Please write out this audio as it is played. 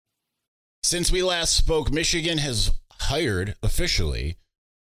Since we last spoke, Michigan has hired officially,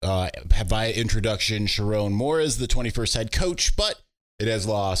 by introduction, Sherrone Moore as the 21st head coach, but it has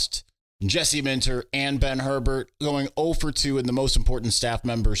lost Jesse Minter and Ben Herbert, going 0 for 2 in the most important staff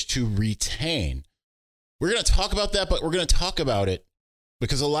members to retain. We're going to talk about that, but we're going to talk about it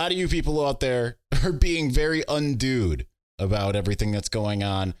because a lot of you people out there are being very undued about everything that's going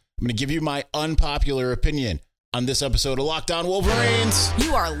on. I'm going to give you my unpopular opinion on this episode of Locked On Wolverines.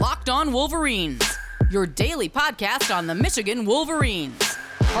 You are Locked On Wolverines, your daily podcast on the Michigan Wolverines,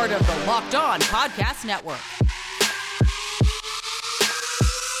 part of the Locked On Podcast Network.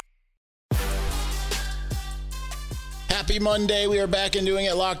 Happy Monday. We are back and doing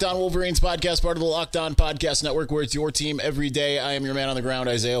it. Locked On Wolverines podcast, part of the Locked On Podcast Network, where it's your team every day. I am your man on the ground,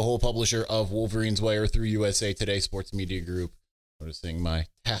 Isaiah Hole, publisher of Wolverines Wire through USA Today Sports Media Group. Noticing my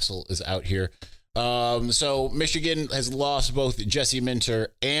tassel is out here. So Michigan has lost both Jesse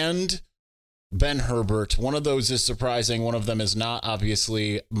Minter and Ben Herbert. One of those is surprising. One of them is not.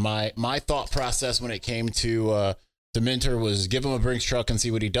 Obviously, my thought process when it came to Minter was give him a Brinks truck and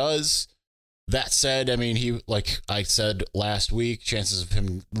see what he does. That said, I mean, he, like I said last week, chances of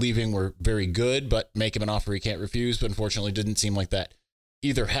him leaving were very good, but make him an offer he can't refuse. But unfortunately, didn't seem like that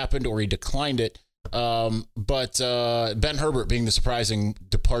either happened or he declined it. But Ben Herbert being the surprising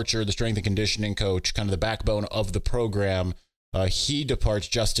departure, the strength and conditioning coach, kind of the backbone of the program, he departs.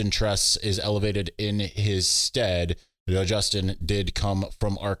 Justin Tress is elevated in his stead. Justin did come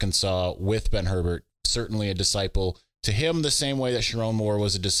from Arkansas with Ben Herbert, certainly a disciple to him, the same way that Sherrone Moore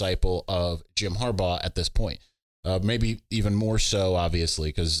was a disciple of Jim Harbaugh at this point. Maybe even more so, obviously,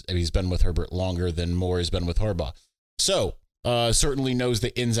 because he's been with Herbert longer than Moore has been with Harbaugh. So certainly knows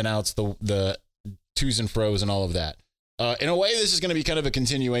the ins and outs, the twos and fros and all of that. In a way, this is going to be kind of a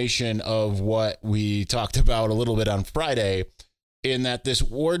continuation of what we talked about a little bit on Friday, in that this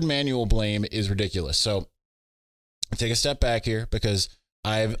Ward Manuel blame is ridiculous. So take a step back here, because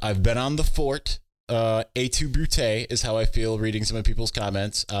I've been on the fort. A2 Brute is how I feel reading some of people's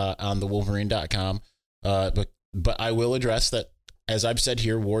comments on the Wolverine.com. But I will address that, as I've said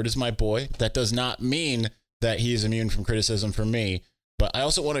here, Ward is my boy. That does not mean that he is immune from criticism from me. But I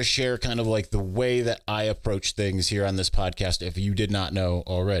also want to share kind of like the way that I approach things here on this podcast, if you did not know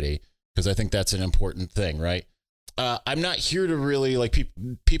already, because I think that's an important thing, right? I'm not here to really, like,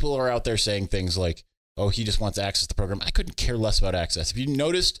 people are out there saying things like, oh, he just wants access to the program. I couldn't care less about access. If you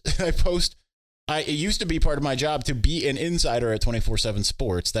noticed, it used to be part of my job to be an insider at 24/7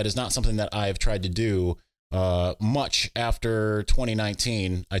 Sports. That is not something that I have tried to do much after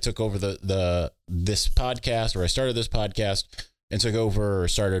 2019. I took over this podcast, or I started this podcast and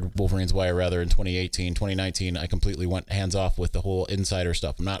started Wolverines Wire rather in 2018. 2019, I completely went hands off with the whole insider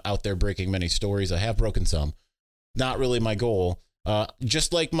stuff. I'm not out there breaking many stories. I have broken some. Not really my goal.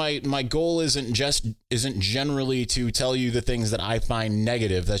 Just like my goal isn't generally to tell you the things that I find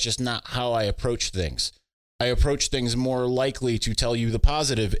negative. That's just not how I approach things. I approach things more likely to tell you the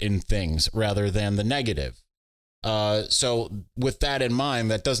positive in things rather than the negative. So with that in mind,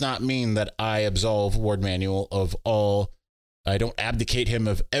 that does not mean that I absolve Ward Manuel of all. I don't abdicate him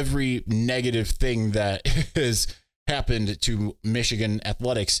of every negative thing that has happened to Michigan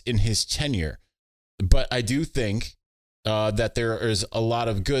athletics in his tenure. But I do think that there is a lot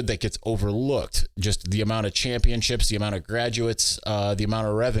of good that gets overlooked. Just the amount of championships, the amount of graduates, the amount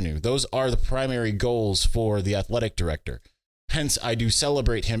of revenue. Those are the primary goals for the athletic director. Hence, I do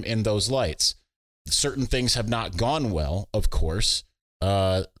celebrate him in those lights. Certain things have not gone well, of course.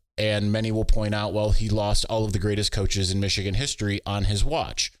 And many will point out, well, he lost all of the greatest coaches in Michigan history on his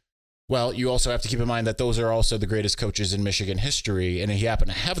watch. Well, you also have to keep in mind that those are also the greatest coaches in Michigan history, and he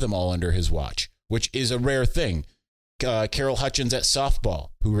happened to have them all under his watch, which is a rare thing. Carol Hutchins at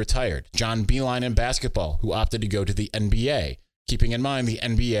softball, who retired. John Beilein in basketball, who opted to go to the NBA. Keeping in mind the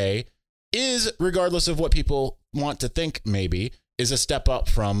NBA is, regardless of what people want to think maybe, is a step up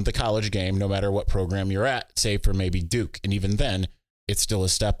from the college game, no matter what program you're at, save for maybe Duke. And even then, it's still a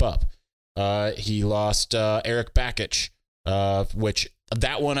step up. He lost Eric Bakich, which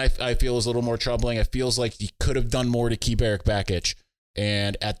that one I feel is a little more troubling. It feels like he could have done more to keep Eric Bakich.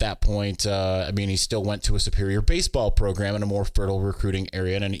 And at that point, he still went to a superior baseball program in a more fertile recruiting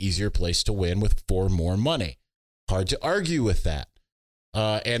area and an easier place to win for more money. Hard to argue with that.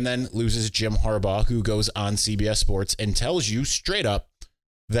 And then loses Jim Harbaugh, who goes on CBS Sports and tells you straight up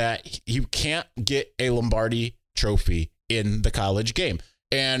that you can't get a Lombardi trophy in the college game.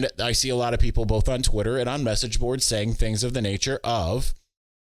 And I see a lot of people both on Twitter and on message boards saying things of the nature of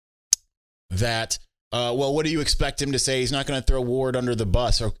that, well, what do you expect him to say? He's not going to throw Ward under the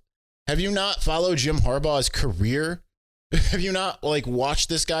bus. Or have you not followed Jim Harbaugh's career? Have you not like watched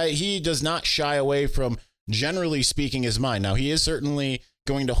this guy? He does not shy away from, generally speaking, his mind. Now, he is certainly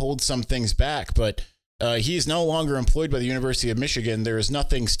going to hold some things back, but he is no longer employed by the University of Michigan. There is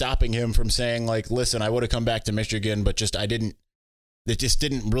nothing stopping him from saying, like, listen, I would have come back to Michigan, but it just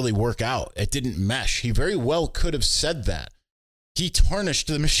didn't really work out. It didn't mesh. He very well could have said that. He tarnished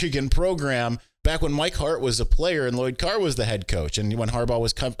the Michigan program back when Mike Hart was a player and Lloyd Carr was the head coach, and when Harbaugh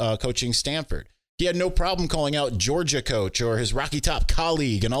was coaching Stanford. He had no problem calling out Georgia coach or his Rocky Top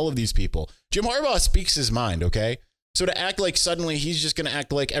colleague and all of these people. Jim Harbaugh speaks his mind, okay? So to act like suddenly he's just going to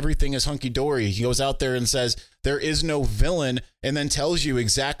act like everything is hunky-dory. He goes out there and says there is no villain and then tells you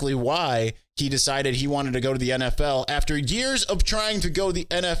exactly why he decided he wanted to go to the NFL. After years of trying to go to the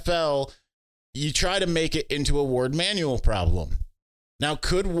NFL, you try to make it into a Ward Manuel problem. Now,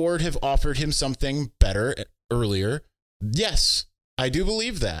 could Ward have offered him something better earlier? Yes, I do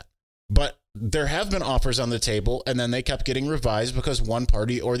believe that. But there have been offers on the table, and then they kept getting revised because one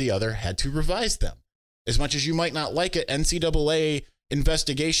party or the other had to revise them. As much as you might not like it, NCAA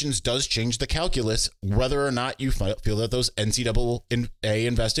investigations does change the calculus, whether or not you feel that those NCAA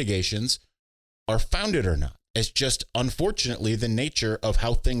investigations are founded or not. It's just, unfortunately, the nature of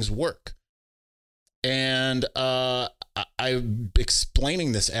how things work. And I'm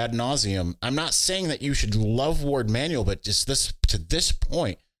explaining this ad nauseum. I'm not saying that you should love Ward Manuel, but just to this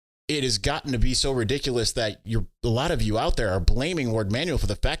point, it has gotten to be so ridiculous that a lot of you out there are blaming Ward Manuel for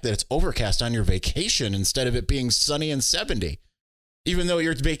the fact that it's overcast on your vacation instead of it being sunny and 70, even though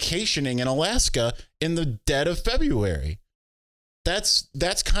you're vacationing in Alaska in the dead of February. That's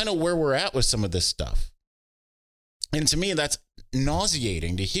kind of where we're at with some of this stuff. And to me, that's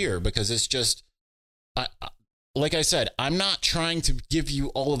nauseating to hear because it's just, like I said, I'm not trying to give you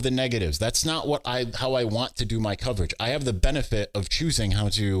all of the negatives. That's not how I want to do my coverage. I have the benefit of choosing how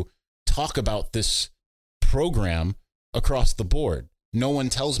to talk about this program across the board. No one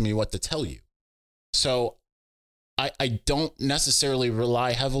tells me what to tell you. So I don't necessarily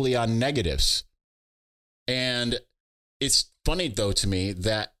rely heavily on negatives. And it's funny, though, to me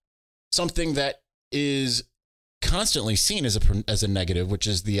that something that is constantly seen as a negative, which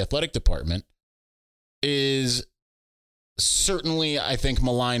is the athletic department, is certainly, I think,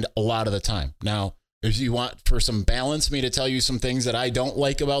 maligned a lot of the time. Now, if you want for some balance, me to tell you some things that I don't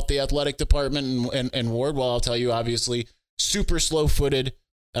like about the athletic department and Ward, well, I'll tell you, obviously, super slow-footed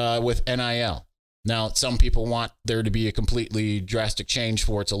with NIL. Now, some people want there to be a completely drastic change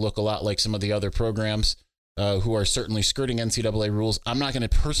for it to look a lot like some of the other programs who are certainly skirting NCAA rules. I'm not going to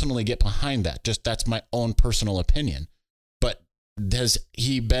personally get behind that. Just that's my own personal opinion. But has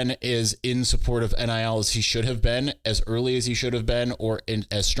he been as in support of NIL as he should have been, as early as he should have been, or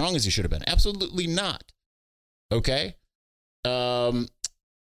as strong as he should have been? Absolutely not. Okay?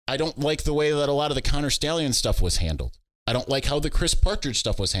 I don't like the way that a lot of the Connor Stallion stuff was handled. I don't like how the Chris Partridge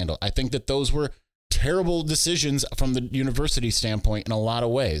stuff was handled. I think that those were terrible decisions from the university standpoint in a lot of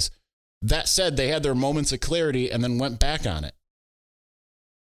ways. That said, they had their moments of clarity and then went back on it.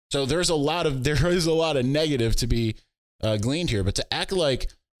 So there is a lot of negative to be gleaned here, but to act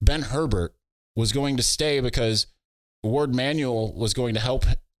like Ben Herbert was going to stay because Ward Manuel was going to help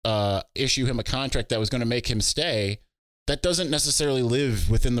issue him a contract that was going to make him stay, that doesn't necessarily live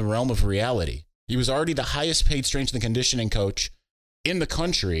within the realm of reality. He was already the highest paid strength and conditioning coach in the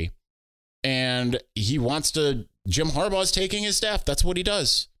country, and Jim Harbaugh's taking his staff. That's what he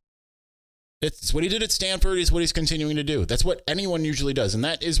does. It's what he did at Stanford is what he's continuing to do. That's what anyone usually does. And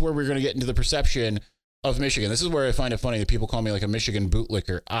that is where we're going to get into the perception of Michigan. This is where I find it funny that people call me like a Michigan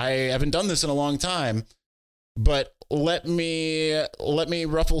bootlicker. I haven't done this in a long time, but let me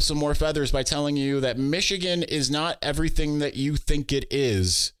ruffle some more feathers by telling you that Michigan is not everything that you think it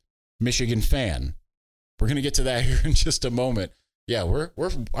is, Michigan fan. We're going to get to that here in just a moment. Yeah,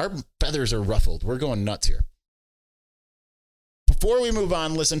 our feathers are ruffled. We're going nuts here. Before we move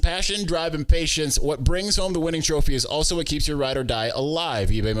on, listen, passion, drive, and patience. What brings home the winning trophy is also what keeps your ride or die alive.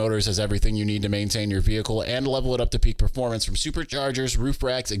 eBay Motors has everything you need to maintain your vehicle and level it up to peak performance, from superchargers, roof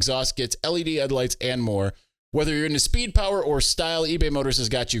racks, exhaust kits, LED headlights, and more. Whether you're into speed, power, or style, eBay Motors has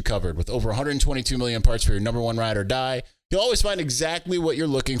got you covered. With over 122 million parts for your number one ride or die, you'll always find exactly what you're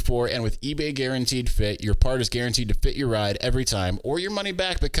looking for. And with eBay Guaranteed Fit, your part is guaranteed to fit your ride every time or your money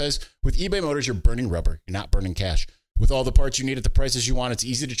back, because with eBay Motors, you're burning rubber. You're not burning cash. With all the parts you need at the prices you want, it's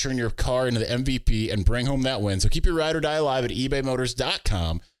easy to turn your car into the MVP and bring home that win. So keep your ride or die alive at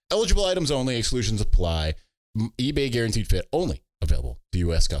ebaymotors.com. Eligible items only. Exclusions apply. eBay Guaranteed Fit only available to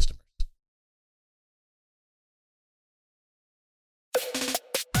U.S. customers.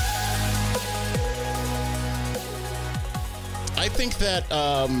 I think that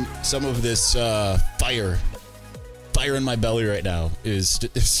some of this fire fire in my belly right now is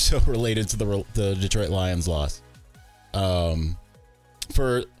so related to the Detroit Lions loss. I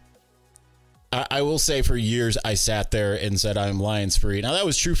will say for years I sat there and said I'm Lions free. Now that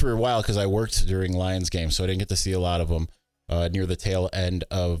was true for a while because I worked during Lions games, so I didn't get to see a lot of them near the tail end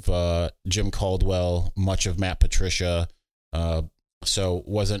of Jim Caldwell, much of Matt Patricia. So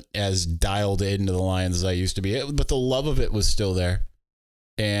wasn't as dialed into the Lions as I used to be, but the love of it was still there.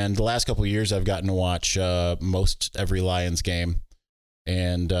 And the last couple of years, I've gotten to watch most every Lions game,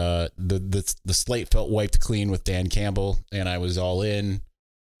 and the slate felt wiped clean with Dan Campbell, and I was all in.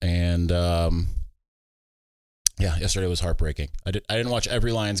 And yesterday was heartbreaking. I didn't watch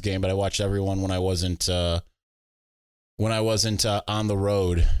every Lions game, but I watched everyone when I wasn't on the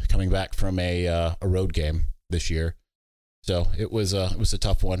road, coming back from a road game this year. So it was a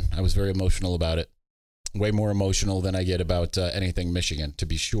tough one. I was very emotional about it. Way more emotional than I get about anything Michigan, to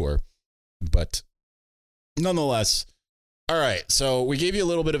be sure. But nonetheless, all right. So we gave you a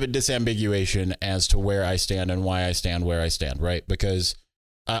little bit of a disambiguation as to where I stand and why I stand where I stand, right? Because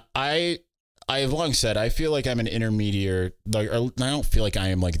I have long said I feel like I'm an intermediary. Like, I don't feel like I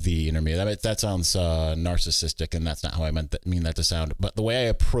am like the intermediary. That sounds narcissistic, and that's not how I mean that to sound. But the way I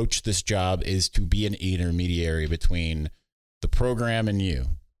approach this job is to be an intermediary between the program and you.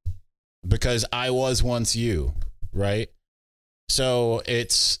 Because I was once you, right? So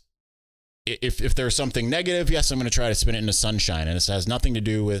it's, if there's something negative, yes, I'm going to try to spin it into sunshine. And it has nothing to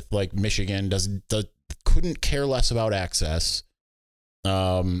do with like Michigan couldn't care less about access.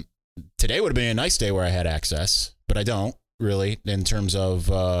 Today would have been a nice day where I had access, but I don't really, in terms of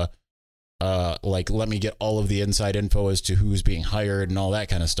like, let me get all of the inside info as to who's being hired and all that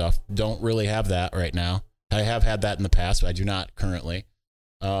kind of stuff. Don't really have that right now. I have had that in the past, but I do not currently.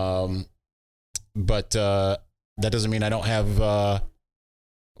 But that doesn't mean I don't have,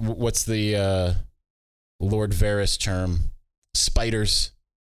 what's the Lord Varys term? Spiders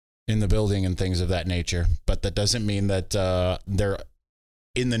in the building and things of that nature. But that doesn't mean that they're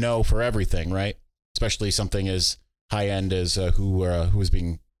in the know for everything, right? Especially something as high end as who is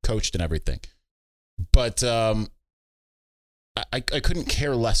being coached and everything. But I couldn't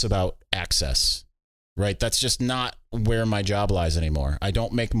care less about access, right? That's just not where my job lies anymore. I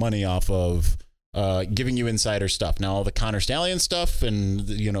don't make money off of giving you insider stuff. Now, all the Connor Stallion stuff and,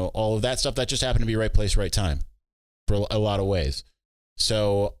 all of that stuff, that just happened to be right place, right time for a lot of ways.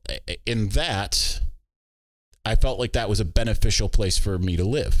 So in that, I felt like that was a beneficial place for me to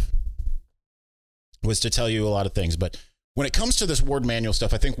live, was to tell you a lot of things. But when it comes to this Ward Manual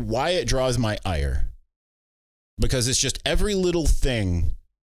stuff, I think why it draws my ire, because it's just every little thing,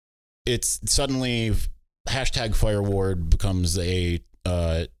 it's suddenly hashtag Fire Ward becomes a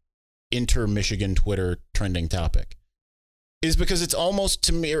inter-Michigan Twitter trending topic, is because it's almost,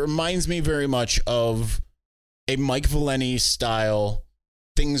 to me, it reminds me very much of a Mike Valeni style,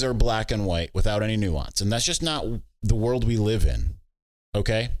 things are black and white without any nuance. And that's just not the world we live in.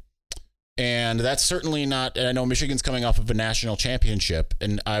 Okay. And that's certainly not, and I know Michigan's coming off of a national championship,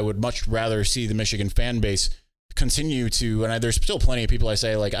 and I would much rather see the Michigan fan base continue to, and there's still plenty of people I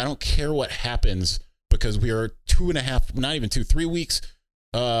say, like, I don't care what happens, because we are 3 weeks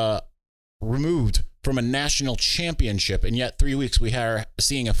removed from a national championship, and yet 3 weeks we are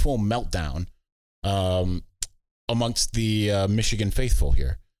seeing a full meltdown amongst the Michigan faithful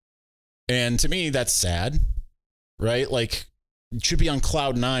here. And to me, that's sad, right? Like, it should be on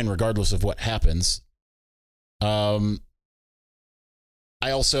cloud nine regardless of what happens. There's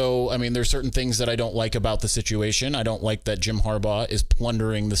certain things that I don't like about the situation. I don't like that Jim Harbaugh is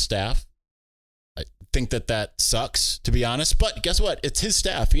plundering the staff. I think that sucks, to be honest. But guess what? It's his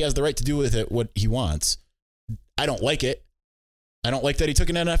staff. He has the right to do with it what he wants. I don't like it. I don't like that he took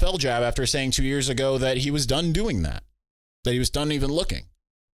an NFL job after saying 2 years ago that he was done doing that he was done even looking.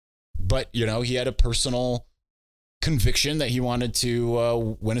 But, he had a personal conviction that he wanted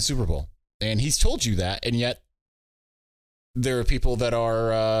to win a Super Bowl. And he's told you that. And yet there are people that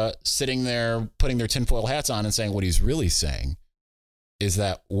are sitting there putting their tinfoil hats on and saying what he's really saying is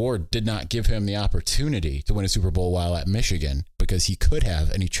that Ward did not give him the opportunity to win a Super Bowl while at Michigan because he could have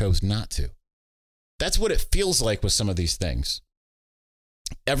and he chose not to. That's what it feels like with some of these things.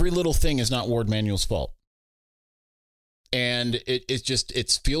 Every little thing is not Ward Manuel's fault. And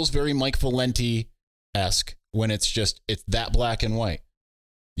it feels very Mike Valenti-esque when it's that black and white.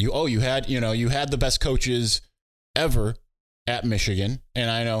 You had the best coaches ever at Michigan, and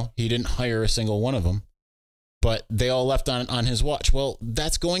I know he didn't hire a single one of them, but they all left on his watch. Well,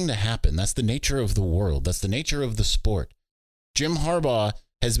 that's going to happen. That's the nature of the world. That's the nature of the sport. Jim Harbaugh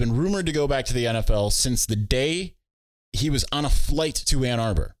has been rumored to go back to the NFL since the day he was on a flight to Ann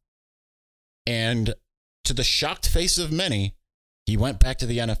Arbor. And to the shocked face of many, he went back to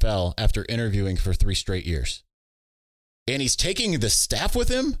the NFL after interviewing for 3 straight years. And he's taking the staff with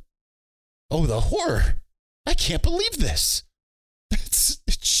him? Oh, the horror. I can't believe this. It's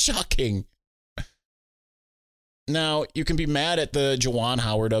shocking. Now, you can be mad at the Juwan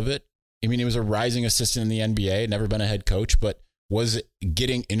Howard of it. I mean, he was a rising assistant in the NBA, never been a head coach, but was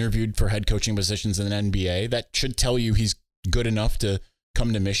getting interviewed for head coaching positions in the NBA. That should tell you he's good enough to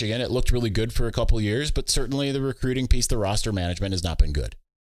come to Michigan. It looked really good for a couple of years, but certainly the recruiting piece, the roster management has not been good.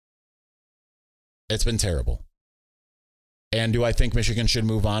 It's been terrible. And do I think Michigan should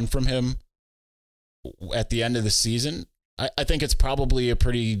move on from him at the end of the season? I think it's probably a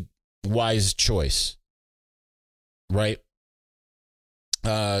pretty wise choice, right?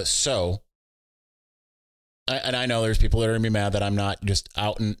 And I know there's people that are going to be mad that I'm not just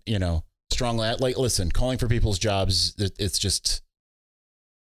out and, strongly, like, listen, calling for people's jobs, it's just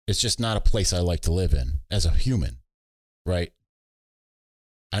not a place I like to live in as a human, right?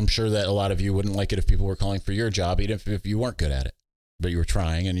 I'm sure that a lot of you wouldn't like it if people were calling for your job, even if you weren't good at it, but you were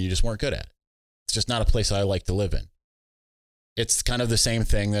trying and you just weren't good at it. It's just not a place I like to live in. It's kind of the same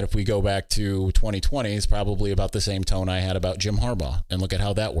thing that if we go back to 2020, it's probably about the same tone I had about Jim Harbaugh, and look at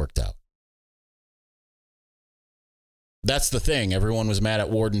how that worked out. That's the thing. Everyone was mad at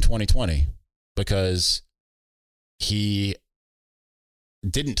Ward in 2020 because he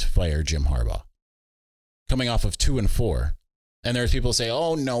didn't fire Jim Harbaugh coming off of 2-4. And there's people say,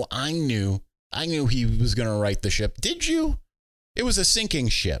 oh no, I knew he was going to right the ship. Did you? It was a sinking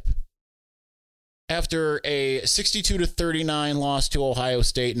ship. After a 62-39 loss to Ohio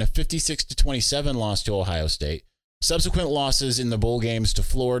State and a 56-27 loss to Ohio State, subsequent losses in the bowl games to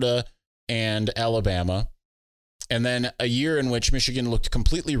Florida and Alabama, and then a year in which Michigan looked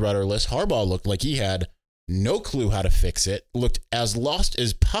completely rudderless, Harbaugh looked like he had no clue how to fix it, looked as lost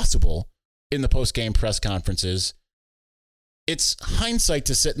as possible in the post-game press conferences. It's hindsight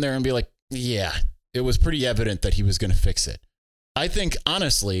to sit in there and be like, yeah, it was pretty evident that he was going to fix it. I think,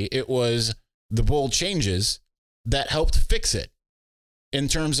 honestly, it was the bold changes that helped fix it in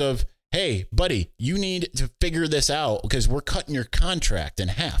terms of, hey, buddy, you need to figure this out because we're cutting your contract in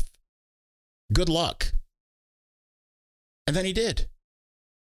half. Good luck. And then he did.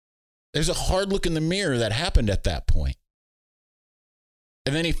 There's a hard look in the mirror that happened at that point.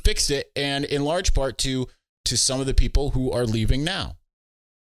 And then he fixed it, and in large part to some of the people who are leaving now.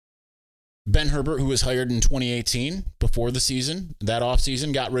 Ben Herbert, who was hired in 2018 before the season, that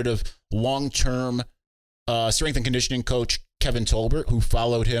offseason, got rid of long-term strength and conditioning coach Kevin Tolbert, who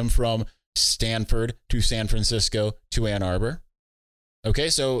followed him from Stanford to San Francisco to Ann Arbor. Okay,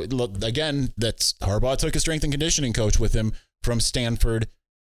 so look, again, that's Harbaugh took a strength and conditioning coach with him from Stanford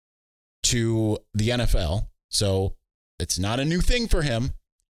to the NFL. So it's not a new thing for him.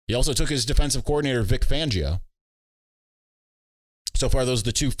 He also took his defensive coordinator, Vic Fangio. So far, those are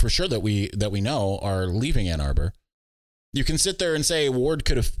the two for sure that we know are leaving Ann Arbor. You can sit there and say Ward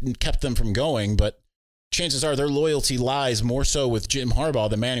could have kept them from going, but chances are their loyalty lies more so with Jim Harbaugh,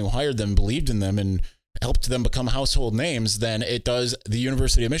 the man who hired them, believed in them, and helped them become household names than it does the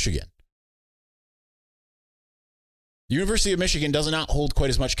University of Michigan. The University of Michigan does not hold quite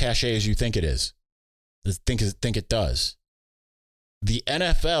as much cachet as you think it is. Think it does. The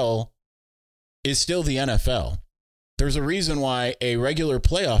NFL is still the NFL. There's a reason why a regular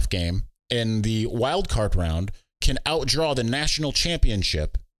playoff game in the wild card round can outdraw the national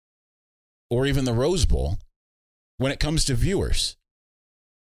championship or even the Rose Bowl when it comes to viewers.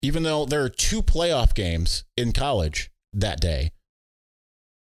 Even though there are 2 playoff games in college that day,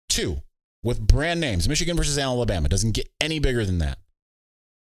 2 with brand names, Michigan versus Alabama, doesn't get any bigger than that.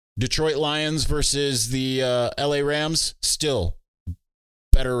 Detroit Lions versus the LA Rams, still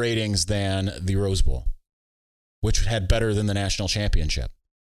better ratings than the Rose Bowl, which had better than the national championship.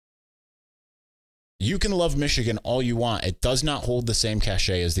 You can love Michigan all you want. It does not hold the same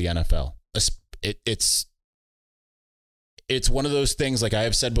cachet as the NFL. It's one of those things, like I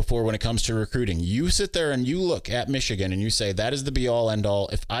have said before, when it comes to recruiting. You sit there and you look at Michigan and you say, that is the be-all, end-all.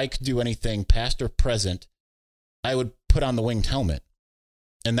 If I could do anything past or present, I would put on the winged helmet.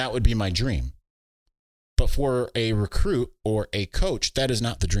 And that would be my dream. But for a recruit or a coach, that is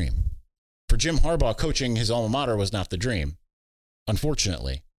not the dream. For Jim Harbaugh, coaching his alma mater was not the dream,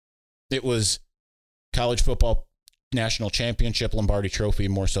 unfortunately. It was college football national championship, Lombardi Trophy,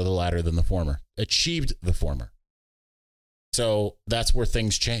 more so the latter than the former. Achieved the former. So that's where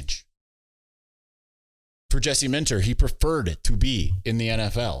things change. For Jesse Minter, he preferred to be in the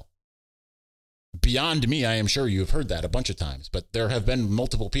NFL. Beyond me, I am sure you have heard that a bunch of times, but there have been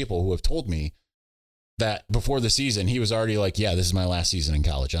multiple people who have told me that before the season, he was already like, yeah, this is my last season in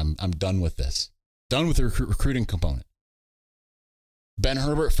college. I'm done with this. Done with the recruiting component. Ben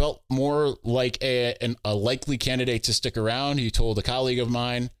Herbert felt more like a likely candidate to stick around. He told a colleague of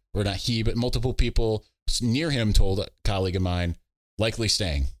mine, or not he, but multiple people near him told a colleague of mine, likely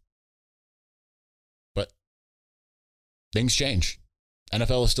staying. But things change.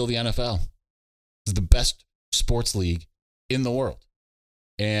 NFL is still the NFL. It's the best sports league in the world.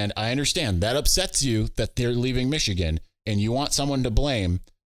 And I understand that upsets you that they're leaving Michigan and you want someone to blame.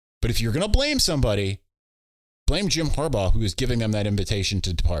 But if you're going to blame somebody, blame Jim Harbaugh, who is giving them that invitation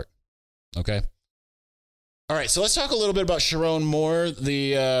to depart. Okay? All right, so let's talk a little bit about Sharon Moore,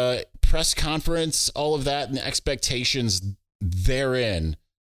 the press conference, all of that, and the expectations therein.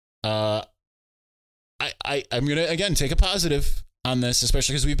 I'm going to, again, take a positive on this,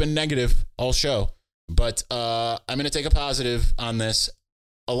 especially because we've been negative all show. But I'm going to take a positive on this,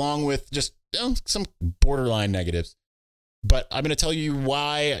 along with just some borderline negatives. But I'm going to tell you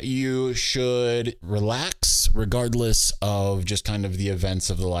why you should relax, regardless of just kind of the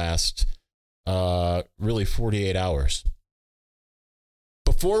events of the last really 48 hours.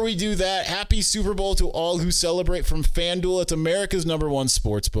 Before we do that, happy Super Bowl to all who celebrate from FanDuel. It's America's #1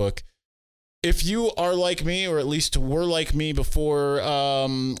 sportsbook. If you are like me, or at least were like me before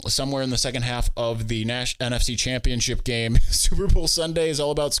somewhere in the second half of the NFC Championship game, Super Bowl Sunday is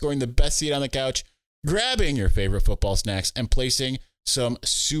all about scoring the best seat on the couch, grabbing your favorite football snacks, and placing some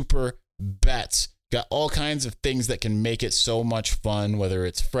super bets. Got all kinds of things that can make it so much fun, whether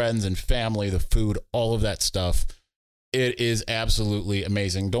it's friends and family, the food, all of that stuff. It is absolutely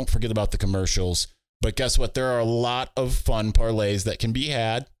amazing. Don't forget about the commercials. But guess what? There are a lot of fun parlays that can be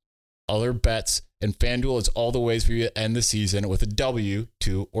had, other bets, and FanDuel is all the ways for you to end the season with a W,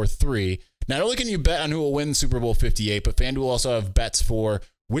 2, or 3. Not only can you bet on who will win Super Bowl 58, but FanDuel also have bets for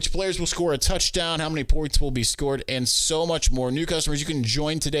which players will score a touchdown, how many points will be scored, and so much more. New customers, you can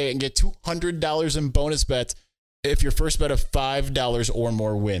join today and get $200 in bonus bets if your first bet of $5 or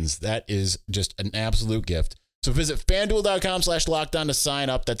more wins. That is just an absolute gift. So visit FanDuel.com/lockedon to sign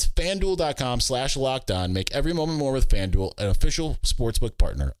up. That's FanDuel.com/lockedon. Make every moment more with FanDuel, an official sportsbook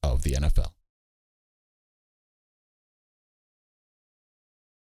partner of the NFL.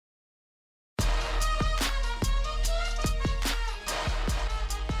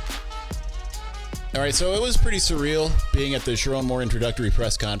 All right, so it was pretty surreal being at the Sharon Moore introductory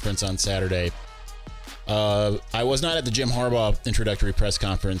press conference on Saturday. I was not at the Jim Harbaugh introductory press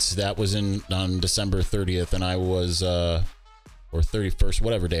conference. That was on December 30th, and I was, or 31st,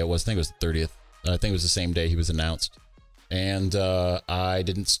 whatever day it was. I think it was the 30th. I think it was the same day he was announced. And I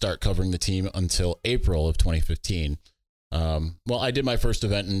didn't start covering the team until April of 2015. Well, I did my first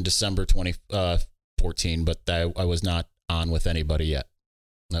event in December 2014, but I was not on with anybody yet.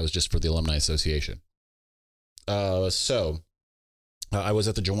 That was just for the Alumni Association. So I was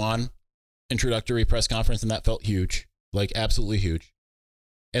at the Jawan introductory press conference, and that felt huge, like absolutely huge.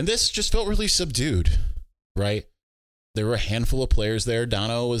 And this just felt really subdued, right? There were a handful of players there.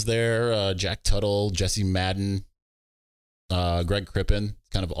 Dono was there, Jack Tuttle, Jesse Madden, Greg Crippen,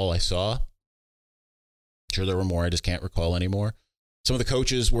 kind of all I saw. Sure, there were more. I just can't recall anymore. Some of the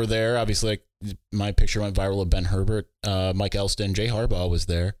coaches were there. Obviously, like, my picture went viral of Ben Herbert, Mike Elston, Jay Harbaugh was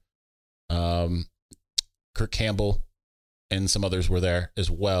there. Kirk Campbell and some others were there as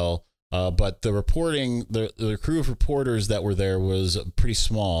well. But the reporting, the crew of reporters that were there was pretty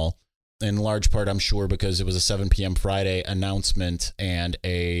small, in large part, I'm sure, because it was a 7 p.m. Friday announcement and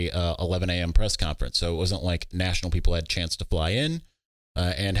a 11 a.m. press conference. So it wasn't like national people had a chance to fly in.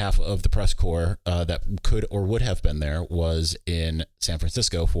 And half of the press corps that could or would have been there was in San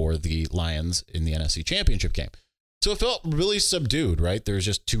Francisco for the Lions in the NFC Championship game. So it felt really subdued, right? There's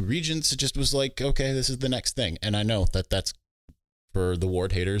just two regions. It just was like, okay, this is the next thing. And I know that that's, for the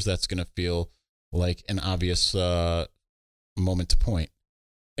Ward haters, that's going to feel like an obvious moment to point.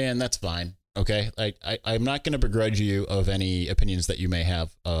 And that's fine, okay? I'm not going to begrudge you of any opinions that you may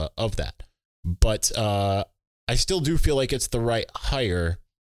have of that. But I still do feel like it's the right hire,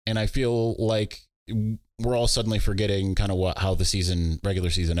 and I feel like we're all suddenly forgetting kind of how the regular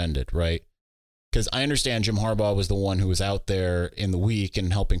season ended, right? Because I understand Jim Harbaugh was the one who was out there in the week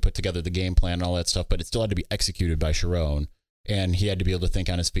and helping put together the game plan and all that stuff, but it still had to be executed by Sharon, and he had to be able to think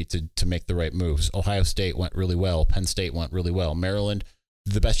on his feet to make the right moves. Ohio State went really well. Penn State went really well. Maryland,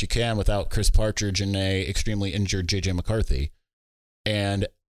 the best you can without Chris Partridge and a extremely injured J.J. McCarthy. And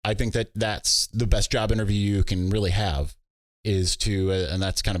I think that that's the best job interview you can really have, is to, and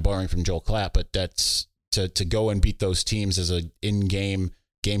that's kind of borrowing from Joel Klatt, but that's to go and beat those teams as a in-game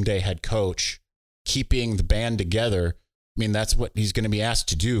game day head coach, keeping the band together. I mean, that's what he's going to be asked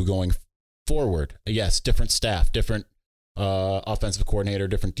to do going forward. Yes, different staff, different offensive coordinator,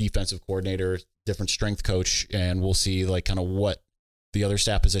 different defensive coordinator, different strength coach, and we'll see like kind of what the other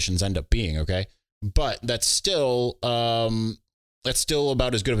staff positions end up being. Okay, but that's still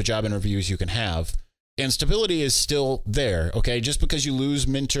about as good of a job interview as you can have, and stability is still there. Okay, just because you lose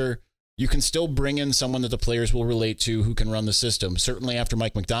Minter, you can still bring in someone that the players will relate to who can run the system. Certainly after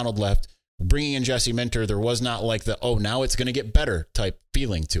Mike McDonald left, bringing in Jesse Minter, there was not like the, oh, now it's going to get better type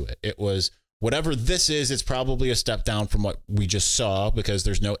feeling to it. It was, whatever this is, it's probably a step down from what we just saw because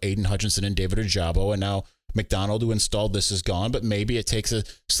there's no Aiden Hutchinson and David Ojabo, and now McDonald, who installed this, is gone, but maybe it takes a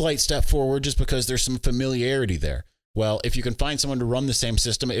slight step forward just because there's some familiarity there. Well, if you can find someone to run the same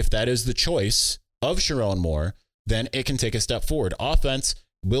system, if that is the choice of Sharon Moore, then it can take a step forward. Offense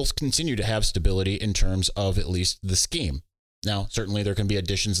will continue to have stability in terms of at least the scheme. Now, certainly there can be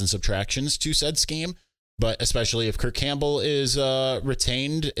additions and subtractions to said scheme, but especially if Kirk Campbell is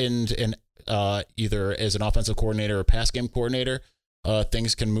retained and either as an offensive coordinator or pass game coordinator,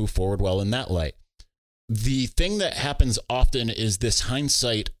 things can move forward well in that light. The thing that happens often is this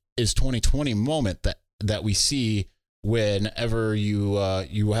hindsight is 2020 moment that we see whenever you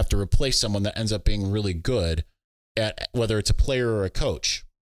have to replace someone that ends up being really good at whether it's a player or a coach.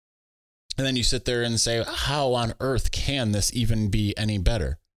 And then you sit there and say, how on earth can this even be any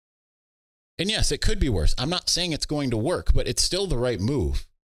better? And yes, it could be worse. I'm not saying it's going to work, but it's still the right move,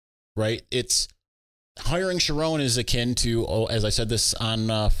 right? It's hiring Sharon is akin to, as I said this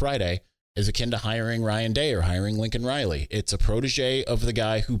on Friday, is akin to hiring Ryan Day or hiring Lincoln Riley. It's a protege of the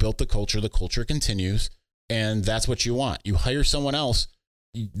guy who built the culture. The culture continues, and that's what you want. You hire someone else.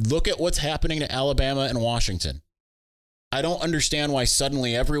 Look at what's happening to Alabama and Washington. I don't understand why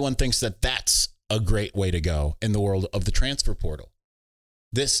suddenly everyone thinks that that's a great way to go in the world of the transfer portal.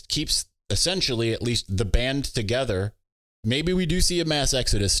 This keeps essentially at least the band together. Maybe we do see a mass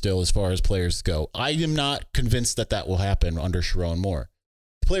exodus still as far as players go. I am not convinced that that will happen under Sharon Moore.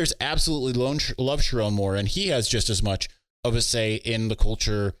 The players absolutely love Sharon Moore, and he has just as much of a say in the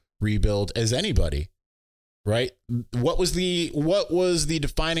culture rebuild as anybody, right? What was the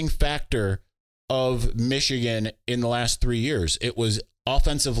defining factor of Michigan in the last 3 years? It was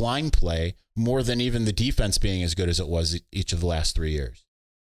offensive line play more than even the defense being as good as it was each of the last 3 years.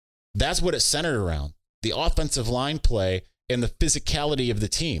 That's what it centered around, the offensive line play and the physicality of the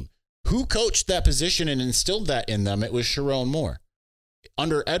team. Who coached that position and instilled that in them? It was Sharon Moore.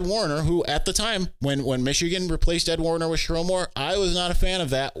 Under Ed Warner, who at the time, when Michigan replaced Ed Warner with Sharon Moore, I was not a fan of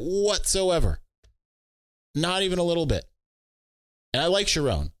that whatsoever. Not even a little bit. And I like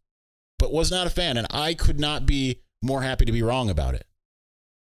Sharon, but was not a fan, and I could not be more happy to be wrong about it.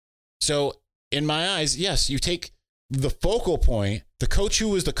 So in my eyes, yes, you take the focal point, the coach who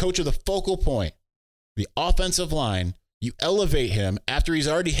was the coach of the focal point, the offensive line, you elevate him after he's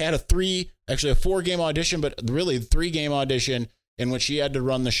already had a 4-game audition, but really 3-game audition in which he had to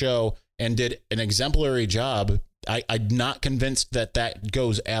run the show and did an exemplary job. I'm not convinced that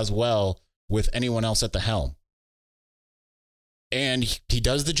goes as well with anyone else at the helm. And he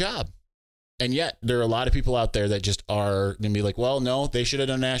does the job. And yet there are a lot of people out there that just are going to be like, well, no, they should have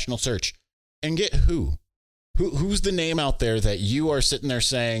done a national search. And get who? Who's the name out there that you are sitting there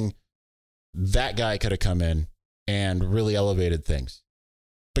saying that guy could have come in and really elevated things?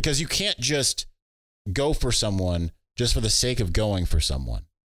 Because you can't just go for someone just for the sake of going for someone,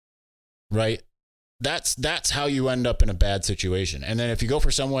 right? That's how you end up in a bad situation. And then if you go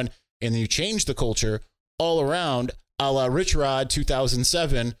for someone and you change the culture all around, a la Rich Rod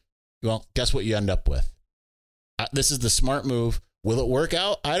 2007, well, guess what you end up with? This is the smart move. Will it work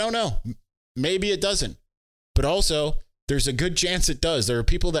out? I don't know. Maybe it doesn't. But also, there's a good chance it does. There are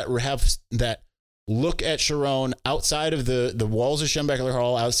people that look at Sharon outside of the walls of Schembechler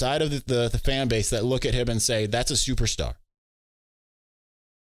Hall, outside of the fan base, that look at him and say, that's a superstar.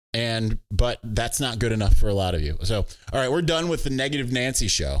 But that's not good enough for a lot of you. So, all right, we're done with the Negative Nancy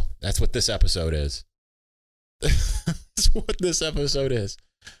show. That's what this episode is. That's what this episode is.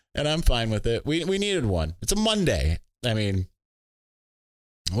 And I'm fine with it. We needed one. It's a Monday. I mean,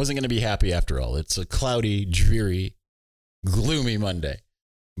 I wasn't going to be happy after all. It's a cloudy, dreary, gloomy Monday.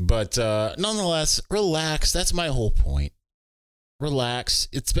 But nonetheless, relax. That's my whole point. Relax.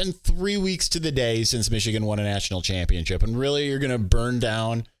 It's been 3 weeks to the day since Michigan won a national championship. And really, you're going to burn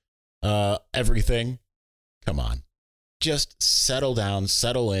down everything? Come on. Just settle down,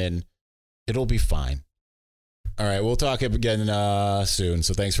 settle in. It'll be fine. All right, we'll talk again soon.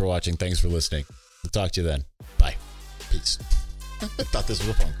 So thanks for watching. Thanks for listening. We'll talk to you then. Bye. Peace. I thought this was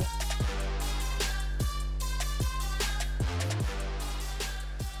a phone call.